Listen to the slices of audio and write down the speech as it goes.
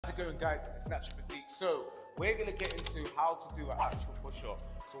How's it going, guys? It's Natural Physique. So we're going to get into how to do an actual push-up.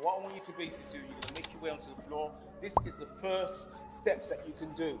 So what I want you to basically do, you're going to make your way onto the floor. This is the first steps that you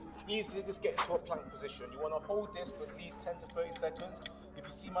can do. Easily just get into a plank position. You want to hold this for at least 10 to 30 seconds. If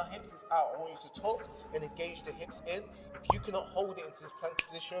you see my hips is out, I want you to tuck and engage the hips in. If you cannot hold it into this plank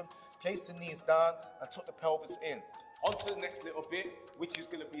position, place the knees down and tuck the pelvis in. On to the next little bit, which is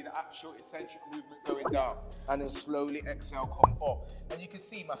going to be the actual eccentric movement going down. And then slowly exhale, come up. And you can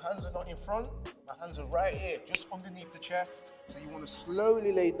see my hands are not in front, my hands are right here, just underneath the chest. So you want to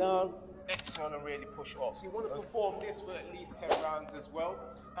slowly lay down, exhale and really push up. So you want to perform this for at least 10 rounds as well.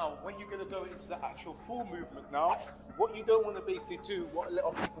 Now, when you're going to go into the actual full movement now, what you don't want to basically do, what a lot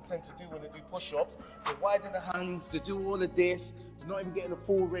of people tend to do when they do push-ups, they widen the hands, they do all of this, they're not even getting a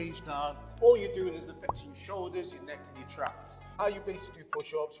full range down. All you're doing is affecting your shoulders, your neck and your traps. How you basically do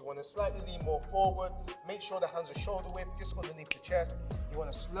push-ups, you want to slightly lean more forward, make sure the hands are shoulder width, just underneath the chest. You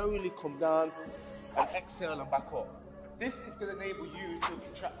want to slowly come down and exhale and back up. This is going to enable you to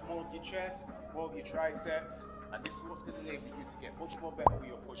contract more of your chest, more of your triceps, and this is what's going to enable you to get much more better with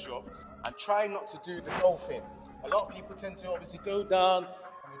your push-ups. And try not to do the golfing. A lot of people tend to obviously go down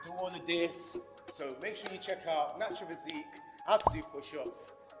and they do all of this. So make sure you check out Natural Physique, how to do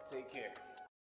push-ups. Take care.